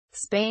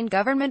Spain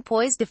government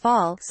poised to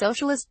fall,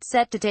 Socialists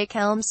set to take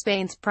helm.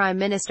 Spain's Prime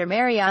Minister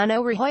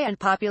Mariano Rajoy and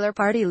Popular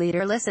Party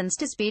leader listens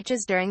to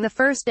speeches during the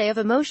first day of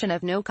a motion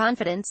of no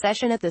confidence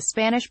session at the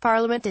Spanish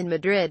Parliament in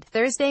Madrid,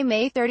 Thursday,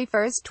 May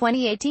 31,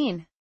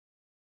 2018.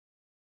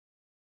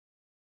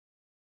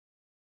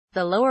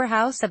 The lower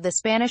house of the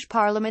Spanish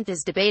Parliament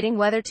is debating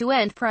whether to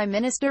end Prime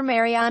Minister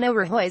Mariano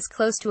Rajoy's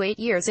close to 8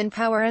 years in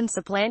power and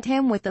supplant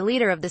him with the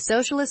leader of the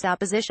socialist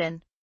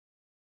opposition.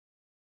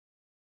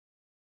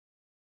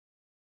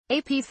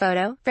 AP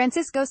photo,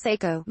 Francisco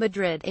Seco,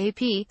 Madrid.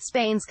 AP,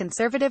 Spain's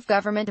conservative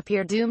government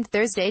appear doomed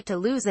Thursday to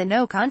lose a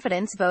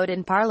no-confidence vote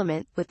in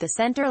parliament, with the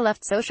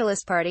center-left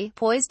Socialist Party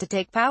poised to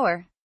take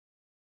power.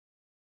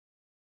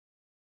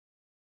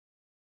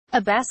 A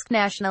Basque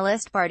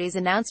Nationalist Party's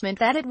announcement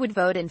that it would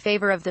vote in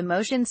favor of the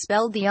motion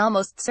spelled the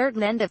almost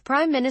certain end of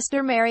Prime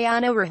Minister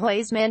Mariano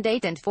Rajoy's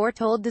mandate and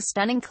foretold the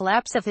stunning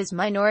collapse of his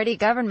minority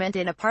government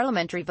in a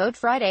parliamentary vote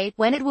Friday,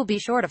 when it will be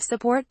short of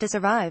support to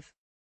survive.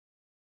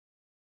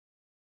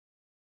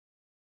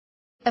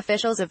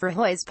 Officials of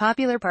Rajoy's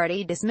Popular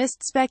Party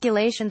dismissed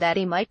speculation that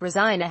he might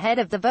resign ahead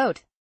of the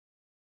vote.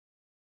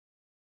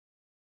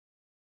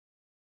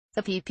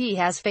 The PP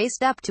has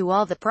faced up to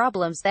all the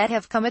problems that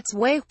have come its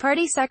way,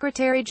 Party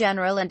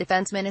Secretary-General and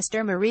Defense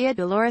Minister María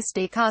Dolores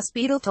de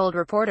Cospedal told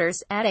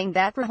reporters, adding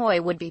that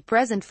Rajoy would be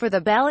present for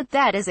the ballot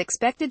that is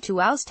expected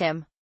to oust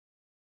him.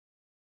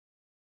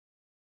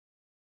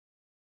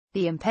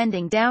 The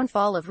impending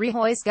downfall of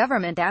Rajoy's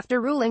government after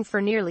ruling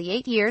for nearly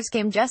 8 years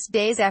came just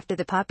days after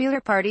the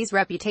Popular Party's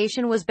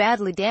reputation was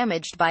badly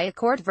damaged by a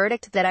court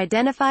verdict that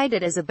identified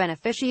it as a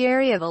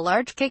beneficiary of a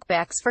large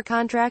kickbacks for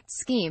contracts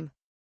scheme.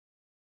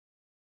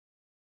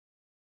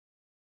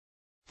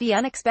 The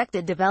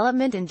unexpected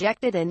development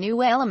injected a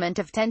new element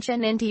of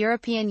tension into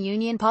European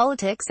Union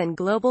politics and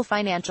global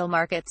financial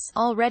markets,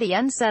 already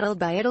unsettled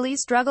by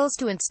Italy's struggles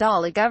to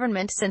install a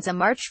government since a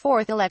March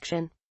 4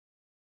 election.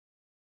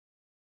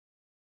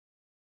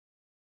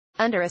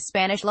 Under a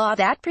Spanish law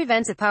that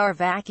prevents a power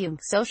vacuum,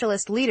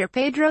 socialist leader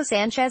Pedro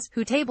Sánchez,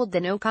 who tabled the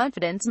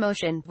no-confidence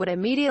motion, would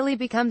immediately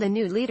become the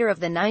new leader of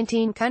the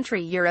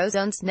 19-country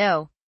Eurozone's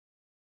No.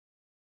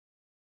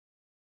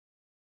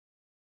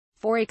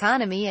 4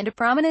 economy and a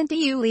prominent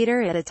EU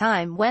leader at a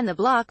time when the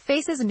bloc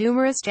faces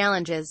numerous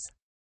challenges.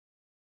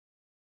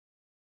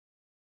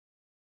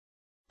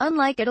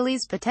 Unlike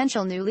Italy's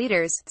potential new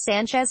leaders,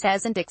 Sánchez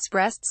hasn't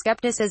expressed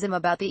skepticism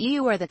about the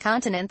EU or the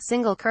continent's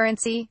single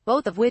currency,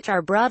 both of which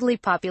are broadly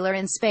popular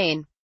in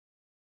Spain.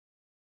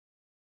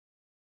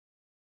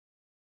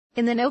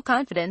 In the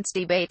no-confidence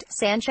debate,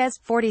 Sánchez,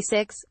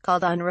 46,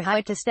 called on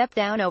Rajoy to step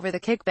down over the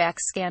kickbacks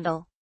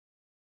scandal.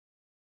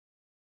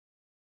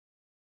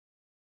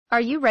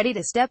 "Are you ready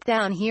to step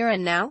down here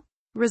and now?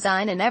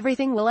 Resign and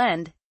everything will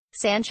end,"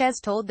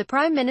 Sánchez told the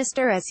Prime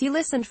Minister as he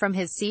listened from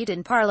his seat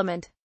in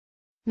Parliament.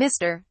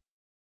 "Mr.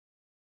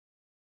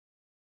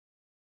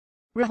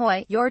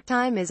 Rajoy, your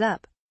time is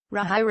up."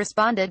 Rajoy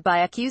responded by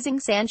accusing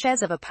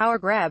Sánchez of a power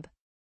grab.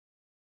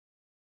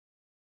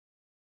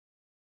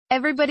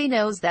 "Everybody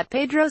knows that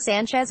Pedro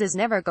Sánchez is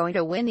never going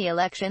to win the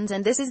elections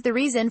and this is the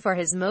reason for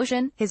his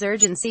motion, his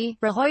urgency,"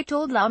 Rajoy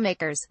told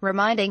lawmakers,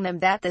 reminding them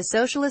that the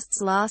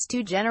Socialists lost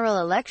 2 general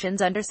elections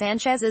under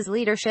Sánchez's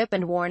leadership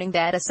and warning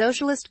that a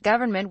socialist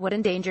government would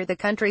endanger the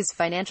country's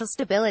financial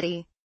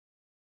stability.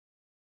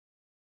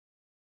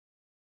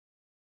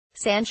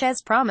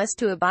 Sánchez promised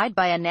to abide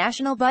by a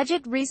national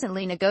budget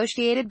recently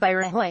negotiated by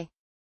Rajoy.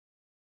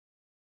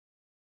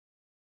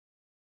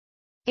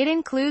 It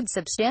includes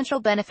substantial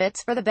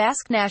benefits for the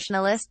Basque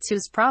nationalists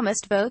whose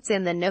promised votes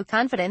in the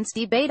no-confidence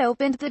debate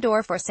opened the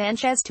door for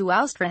Sánchez to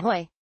oust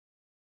Rajoy.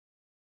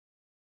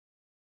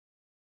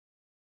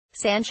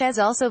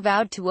 Sánchez also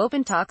vowed to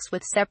open talks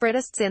with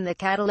separatists in the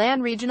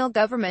Catalan regional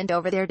government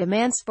over their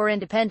demands for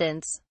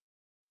independence.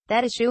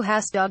 That issue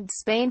has dogged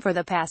Spain for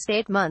the past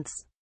 8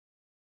 months.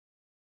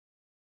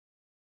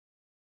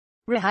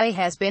 Rajoy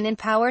has been in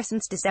power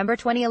since December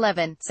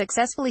 2011,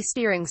 successfully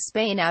steering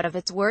Spain out of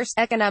its worst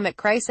economic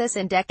crisis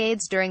in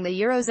decades during the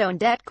Eurozone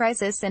debt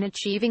crisis and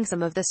achieving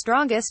some of the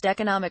strongest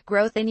economic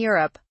growth in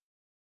Europe.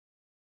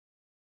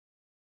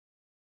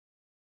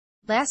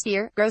 Last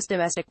year, gross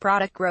domestic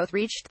product growth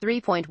reached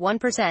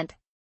 3.1%.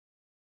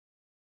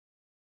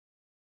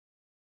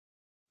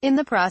 In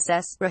the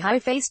process,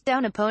 Rajoy faced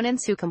down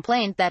opponents who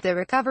complained that the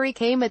recovery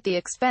came at the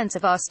expense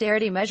of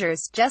austerity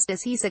measures, just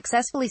as he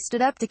successfully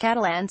stood up to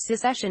Catalan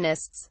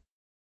secessionists.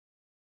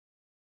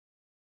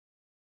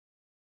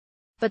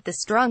 But the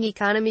strong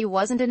economy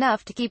wasn't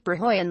enough to keep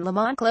Rajoy in La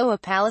Moncloa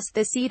Palace,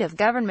 the seat of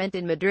government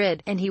in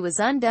Madrid, and he was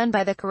undone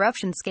by the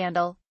corruption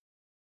scandal.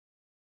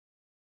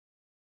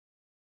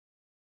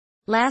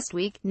 Last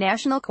week,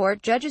 National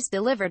Court judges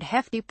delivered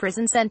hefty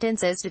prison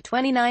sentences to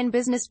 29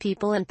 business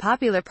people and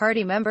Popular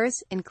Party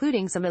members,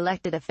 including some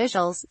elected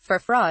officials, for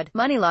fraud,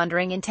 money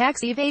laundering and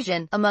tax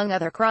evasion, among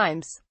other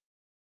crimes.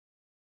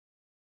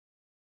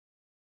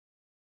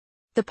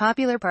 The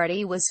Popular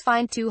Party was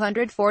fined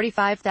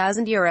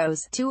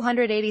 €245,000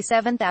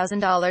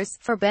 $287,000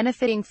 for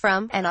benefiting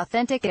from an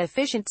authentic and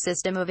efficient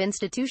system of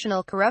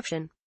institutional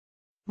corruption.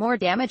 More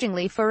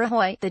damagingly for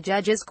Rajoy, the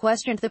judges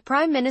questioned the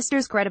Prime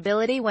Minister's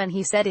credibility when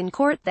he said in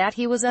court that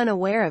he was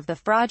unaware of the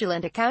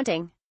fraudulent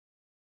accounting.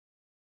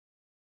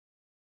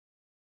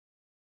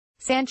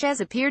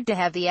 Sanchez appeared to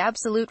have the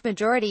absolute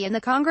majority in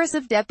the Congress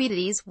of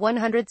Deputies,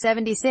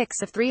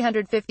 176 of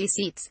 350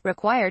 seats,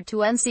 required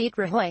to unseat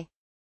Rajoy.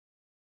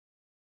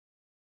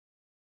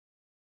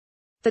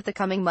 That the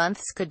coming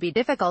months could be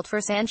difficult for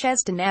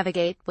Sanchez to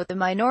navigate, with the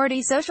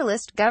minority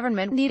socialist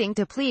government needing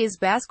to please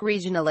Basque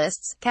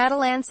regionalists,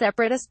 Catalan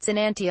separatists and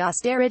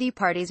anti-austerity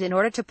parties in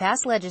order to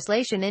pass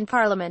legislation in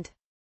parliament.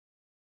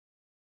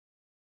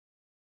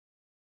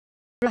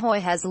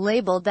 Rajoy has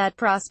labeled that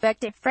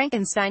prospect a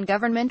Frankenstein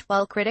government,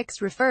 while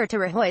critics refer to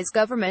Rajoy's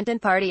government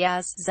and party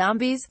as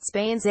zombies.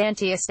 Spain's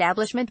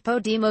anti-establishment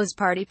Podemos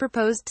party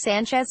proposed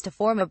Sanchez to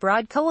form a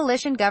broad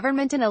coalition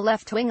government in a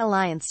left-wing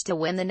alliance to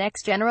win the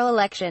next general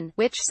election,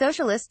 which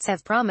socialists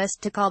have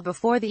promised to call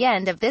before the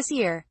end of this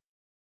year.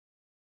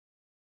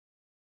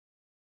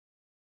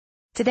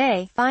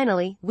 Today,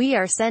 finally, we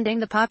are sending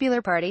the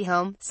Popular Party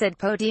home, said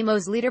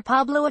Podemos leader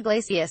Pablo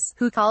Iglesias,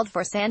 who called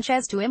for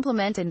Sanchez to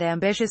implement an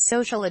ambitious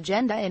social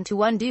agenda and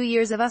to undo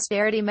years of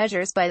austerity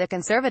measures by the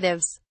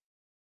Conservatives.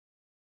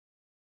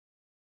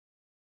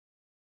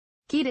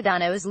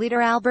 Ciudadanos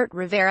leader Albert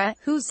Rivera,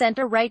 whose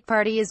center-right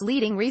party is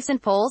leading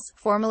recent polls,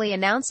 formally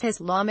announced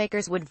his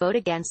lawmakers would vote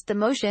against the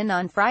motion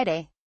on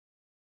Friday.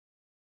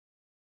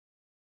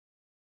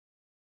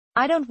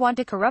 "I don't want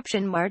a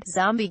corruption-marred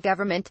zombie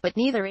government, but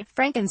neither a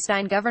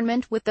Frankenstein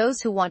government with those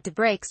who want to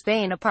break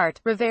Spain apart,"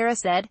 Rivera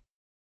said.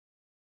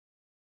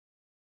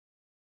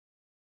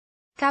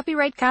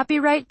 Copyright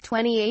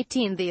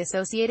 2018 The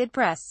Associated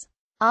Press.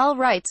 All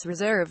rights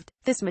reserved.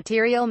 This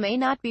material may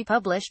not be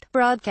published,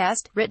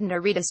 broadcast, written or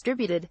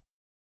redistributed.